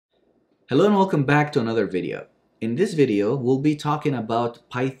Hello and welcome back to another video. In this video, we'll be talking about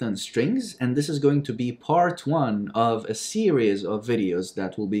Python strings, and this is going to be part one of a series of videos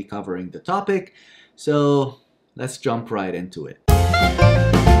that will be covering the topic. So let's jump right into it.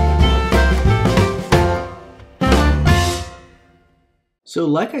 So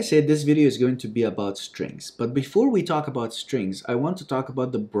like I said, this video is going to be about strings. But before we talk about strings, I want to talk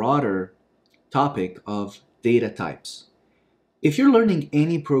about the broader topic of data types. If you're learning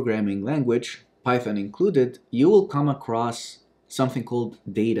any programming language, Python included, you will come across something called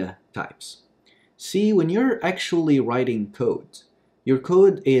data types. See, when you're actually writing code, your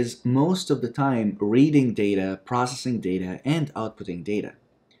code is most of the time reading data, processing data, and outputting data.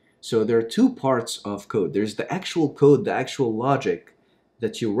 So there are two parts of code. There's the actual code, the actual logic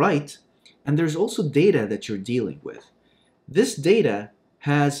that you write, and there's also data that you're dealing with. This data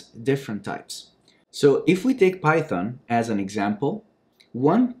has different types. So if we take Python as an example,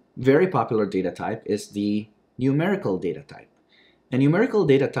 one very popular data type is the numerical data type. A numerical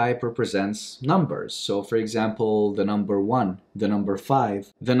data type represents numbers. So for example, the number 1, the number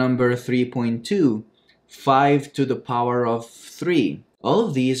 5, the number 3.2, 5 to the power of 3. All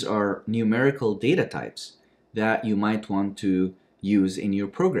of these are numerical data types that you might want to use in your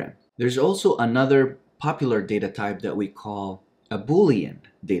program. There's also another popular data type that we call a Boolean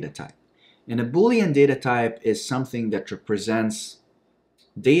data type. And a Boolean data type is something that represents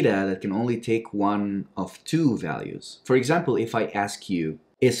data that can only take one of two values. For example, if I ask you,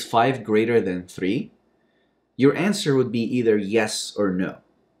 is 5 greater than 3? Your answer would be either yes or no,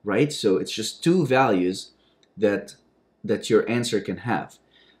 right? So it's just two values that your answer can have.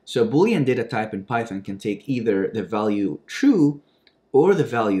 So a Boolean data type in Python can take either the value true or the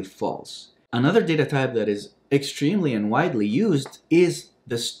value false. Another data type that is extremely and widely used is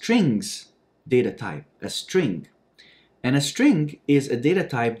the strings data type, a string. And a string is a data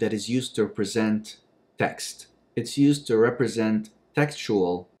type that is used to represent text. It's used to represent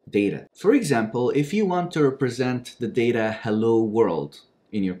textual data. For example, if you want to represent the data hello world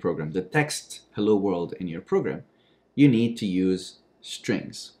in your program, the text hello world in your program, you need to use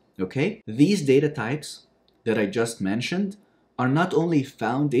strings, okay? These data types that I just mentioned are not only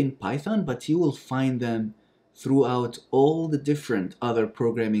found in Python, but you will find them throughout all the different other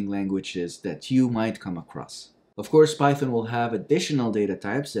programming languages that you might come across. Of course, Python will have additional data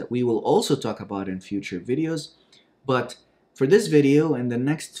types that we will also talk about in future videos, but for this video and the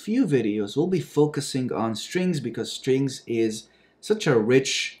next few videos, we'll be focusing on strings because strings is such a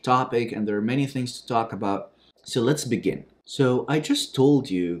rich topic and there are many things to talk about. So let's begin. So I just told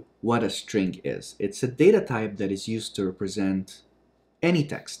you what a string is. It's a data type that is used to represent any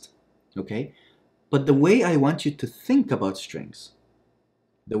text, okay? But the way I want you to think about strings,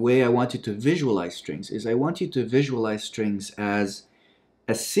 the way I want you to visualize strings is I want you to visualize strings as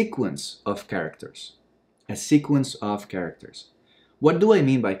a sequence of characters. A sequence of characters. What do I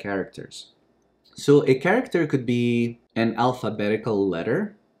mean by characters? So a character could be an alphabetical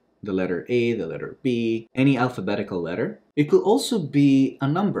letter, the letter A, the letter B, any alphabetical letter. It could also be a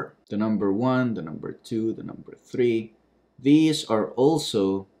number, the number 1, the number 2, the number 3. These are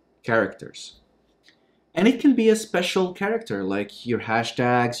also characters. And it can be a special character like your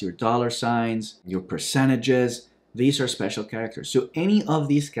hashtags, your dollar signs, your percentages. These are special characters. So any of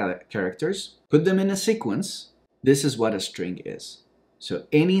these characters, put them in a sequence. This is what a string is. So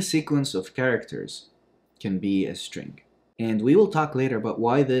any sequence of characters can be a string. And we will talk later about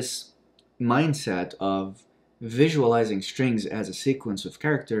why this mindset of visualizing strings as a sequence of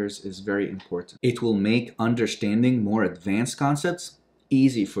characters is very important. It will make understanding more advanced concepts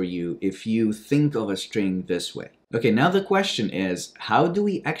easy for you if you think of a string this way. Okay, now the question is, how do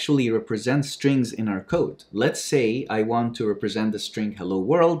we actually represent strings in our code? Let's say I want to represent the string hello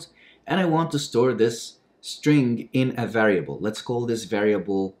world and I want to store this string in a variable. Let's call this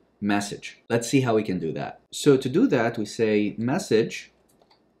variable message. Let's see how we can do that. So to do that, we say message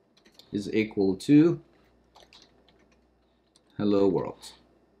is equal to hello world.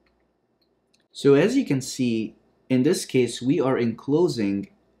 So as you can see, in this case, we are enclosing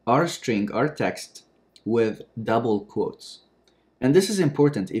our string, our text, with double quotes. And this is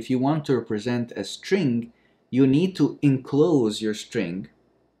important. If you want to represent a string, you need to enclose your string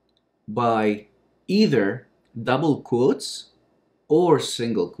by either double quotes or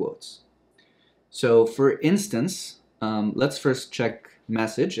single quotes. So for instance, let's first check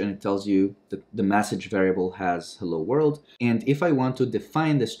message, and it tells you that the message variable has hello world. And if I want to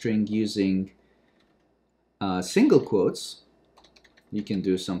define the string using single quotes, you can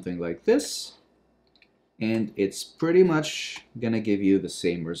do something like this, and it's pretty much gonna give you the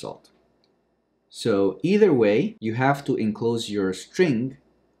same result. So either way, you have to enclose your string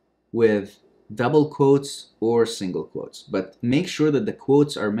with double quotes or single quotes, but make sure that the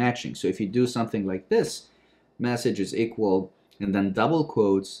quotes are matching. So if you do something like this, message is equal, and then double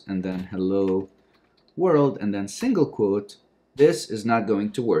quotes, and then hello world, and then single quote, this is not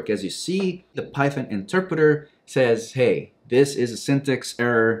going to work. As you see, the Python interpreter says, hey, this is a syntax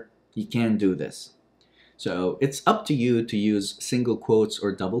error, you can't do this. So it's up to you to use single quotes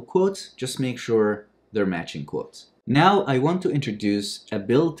or double quotes. Just make sure they're matching quotes. Now I want to introduce a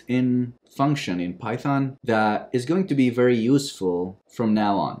built-in function in Python that is going to be very useful from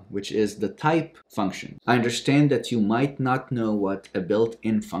now on, which is the type function. I understand that you might not know what a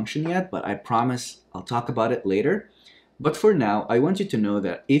built-in function yet, but I promise I'll talk about it later. But for now, I want you to know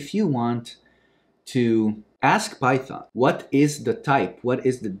that if you want to ask Python what is the type, what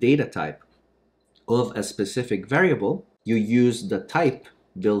is the data type of a specific variable, you use the type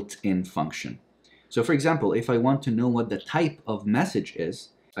built-in function. So for example, if I want to know what the type of message is,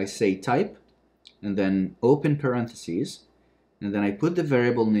 I say type, and then open parentheses, and then I put the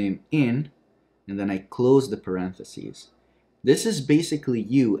variable name in, and then I close the parentheses. This is basically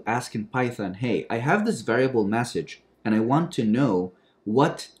you asking Python, hey, I have this variable message, and I want to know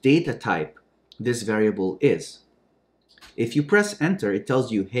what data type this variable is. If you press enter, it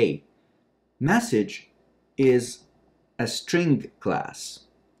tells you, hey, message is a string class.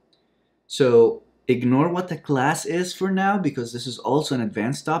 So ignore what the class is for now, because this is also an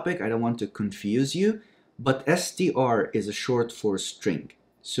advanced topic. I don't want to confuse you, but str is a short for string.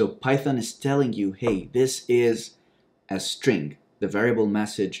 So Python is telling you, hey, this is a string. The variable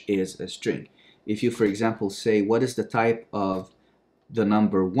message is a string. If you, for example, say, what is the type of the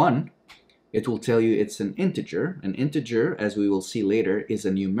number 1, it will tell you it's an integer. An integer, as we will see later, is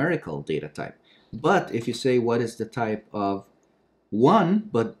a numerical data type. But if you say, what is the type of 1,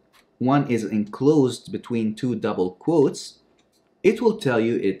 but 1 is enclosed between two double quotes, it will tell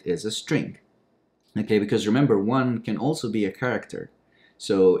you it is a string. Okay, because remember, 1 can also be a character.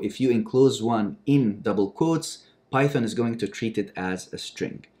 So if you enclose 1 in double quotes, Python is going to treat it as a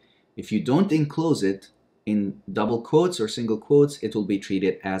string. If you don't enclose it in double quotes or single quotes, it will be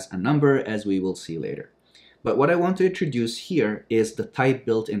treated as a number, as we will see later. But what I want to introduce here is the type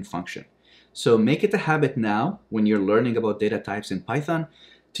built-in function. So make it a habit now, when you're learning about data types in Python,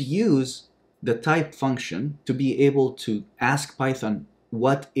 to use the type function to be able to ask Python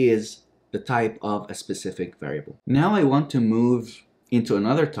what is the type of a specific variable. Now I want to move into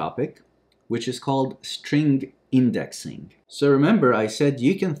another topic, which is called string indexing. So remember, I said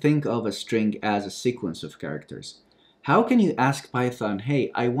you can think of a string as a sequence of characters. How can you ask Python,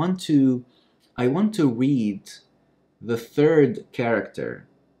 hey, I want to read the third character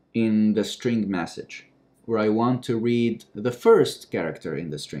in the string message, or I want to read the first character in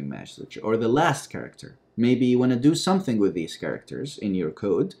the string message, or the last character. Maybe you want to do something with these characters in your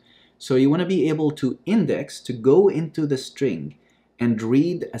code, so you want to be able to index, to go into the string and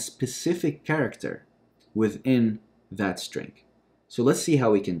read a specific character within that string. So let's see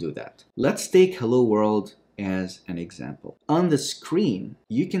how we can do that. Let's take hello world as an example. On the screen,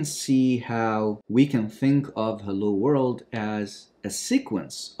 you can see how we can think of hello world as a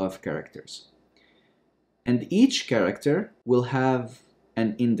sequence of characters. And each character will have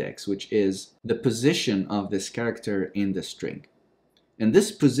an index, which is the position of this character in the string. And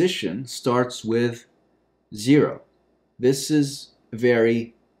this position starts with 0. This is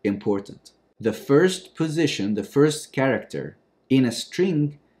very important. The first position, the first character in a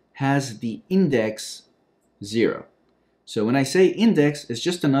string has the index 0. So when I say index, it's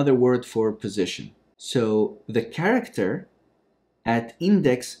just another word for position. So the character at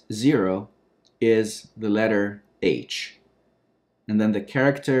index 0 is the letter H. And then the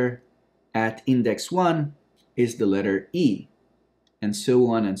character at index 1 is the letter E, and so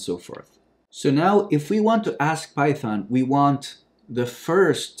on and so forth. So now if we want to ask Python, we want the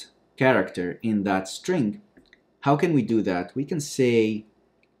first character in that string, how can we do that? We can say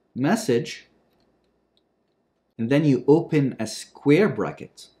message, and then you open a square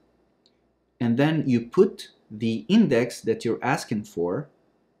bracket, and then you put the index that you're asking for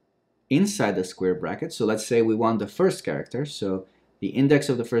inside the square bracket. So let's say we want the first character, so the index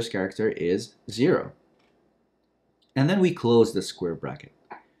of the first character is 0. And then we close the square bracket.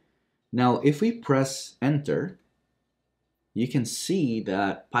 Now if we press enter, you can see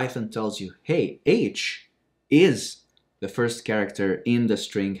that Python tells you, hey, H is the first character in the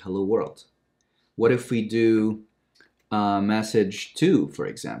string hello world. What if we do message 2, for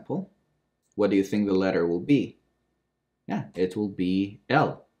example? What do you think the letter will be? Yeah, it will be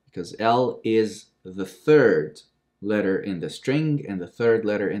L, because L is the third letter in the string, and the third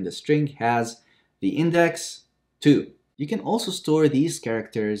letter in the string has the index 2. You can also store these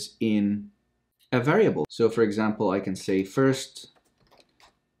characters in a variable. So for example, I can say first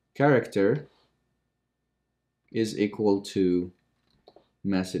character is equal to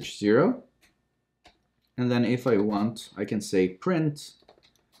message 0. And then if I want, I can say print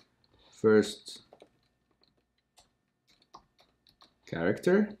first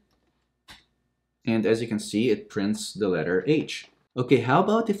character. And as you can see, it prints the letter H. Okay, how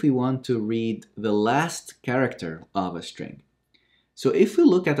about if we want to read the last character of a string? So if we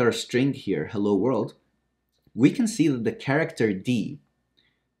look at our string here, hello world, we can see that the character D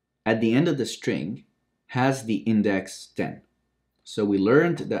at the end of the string has the index 10. So we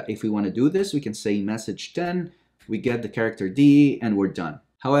learned that if we want to do this, we can say message 10, we get the character D, and we're done.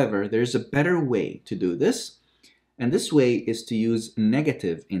 However, there's a better way to do this, and this way is to use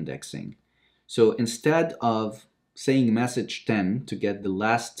negative indexing. So instead of saying message 10 to get the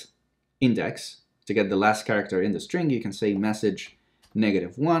last index, to get the last character in the string, you can say message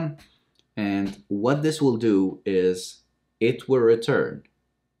 -1. And what this will do is it will return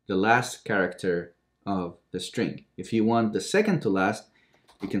the last character of the string. If you want the second to last,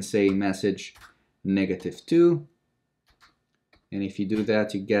 you can say message -2. And if you do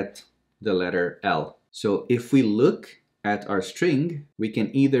that, you get the letter L. So if we look at our string, we can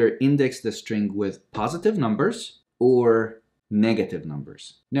either index the string with positive numbers or negative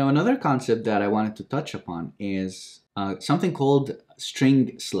numbers. Now, another concept that I wanted to touch upon is something called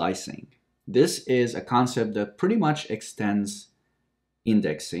string slicing. This is a concept that pretty much extends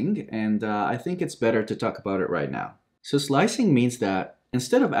indexing, and I think it's better to talk about it right now. So slicing means that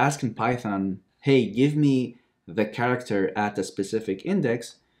instead of asking Python, hey, give me the character at a specific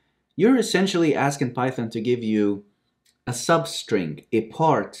index, you're essentially asking Python to give you a substring, a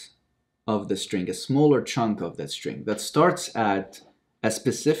part of the string, a smaller chunk of that string that starts at a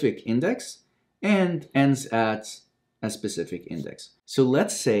specific index and ends at a specific index. So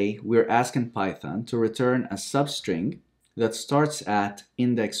let's say we're asking Python to return a substring that starts at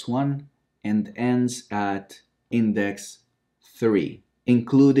index 1 and ends at index 3,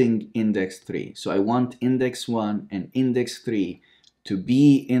 including index 3. So I want index 1 and index 3 to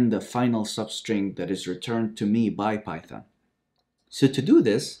be in the final substring that is returned to me by Python. So to do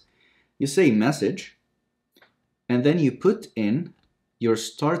this, you say message, and then you put in your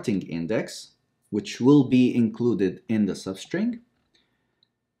starting index, which will be included in the substring,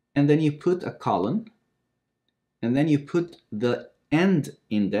 and then you put a colon, and then you put the end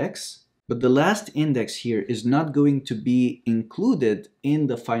index, but the last index here is not going to be included in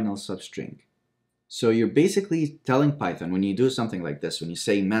the final substring. So you're basically telling Python, when you do something like this, when you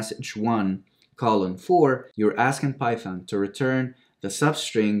say message 1 colon 4, you're asking Python to return the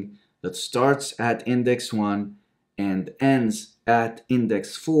substring that starts at index 1 and ends at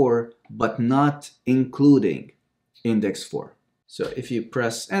index 4, but not including index 4. So if you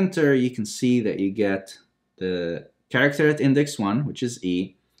press enter, you can see that you get the character at index 1, which is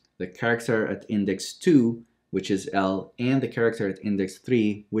E, the character at index 2, which is L, and the character at index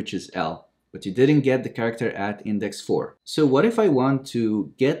 3, which is L. But you didn't get the character at index 4. So what if I want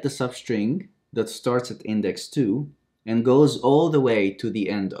to get the substring that starts at index 2 and goes all the way to the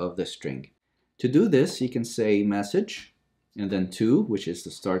end of the string? To do this, you can say message and then 2, which is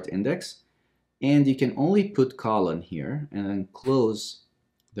the start index, and you can only put colon here and then close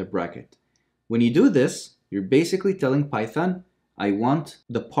the bracket. When you do this, you're basically telling Python, I want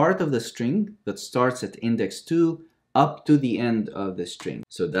the part of the string that starts at index 2 up to the end of the string.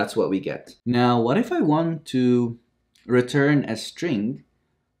 So that's what we get. Now, what if I want to return a string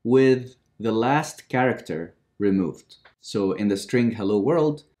with the last character removed? So in the string hello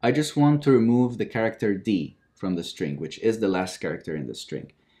world, I just want to remove the character D from the string, which is the last character in the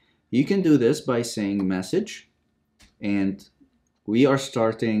string. You can do this by saying message, and we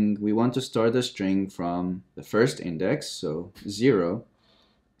want to start the string from the first index, so 0,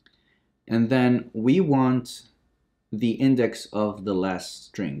 and then we want the index of the last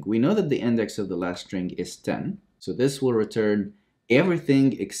string. We know that the index of the last string is 10, so this will return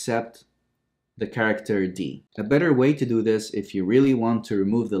everything except the character D. A better way to do this, if you really want to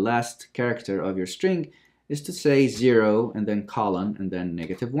remove the last character of your string, is to say 0 and then colon and then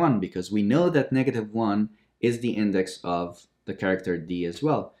 -1, because we know that -1 is the index of the character D as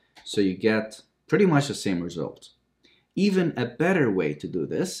well. So you get pretty much the same result. Even a better way to do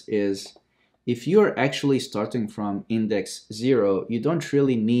this is if you're actually starting from index 0, you don't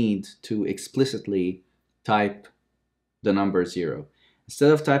really need to explicitly type the number 0.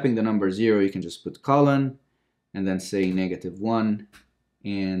 Instead of typing the number 0, you can just put colon and then say -1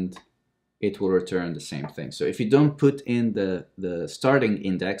 and it will return the same thing. So if you don't put in the starting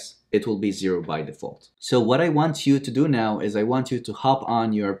index, it will be 0 by default. So what I want you to do now is I want you to hop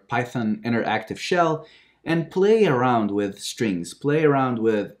on your Python interactive shell and play around with strings, play around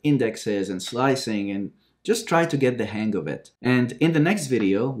with indexes and slicing, and just try to get the hang of it. And in the next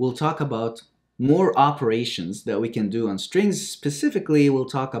video, we'll talk about more operations that we can do on strings. Specifically, we'll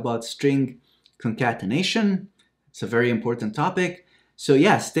talk about string concatenation. It's a very important topic. So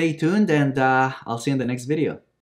yeah, stay tuned, and I'll see you in the next video.